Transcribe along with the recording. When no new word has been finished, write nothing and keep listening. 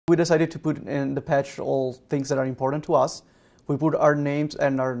We decided to put in the patch all things that are important to us. We put our names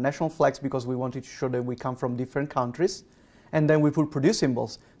and our national flags because we wanted to show that we come from different countries. And then we put Purdue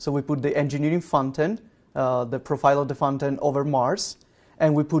symbols. So we put the engineering fountain, the profile of the fountain over Mars,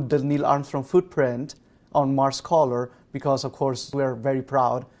 and we put the Neil Armstrong footprint on Mars color because, of course, we are very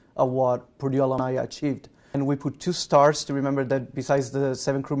proud of what Purdue alumni achieved. And we put 2 stars to remember that besides the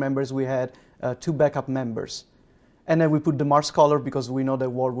 7 crew members, we had 2 backup members. And then we put the Mars color because we know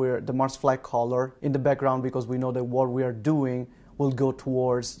that the Mars flag color in the background because we know that what we are doing will go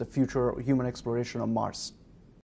towards the future human exploration of Mars.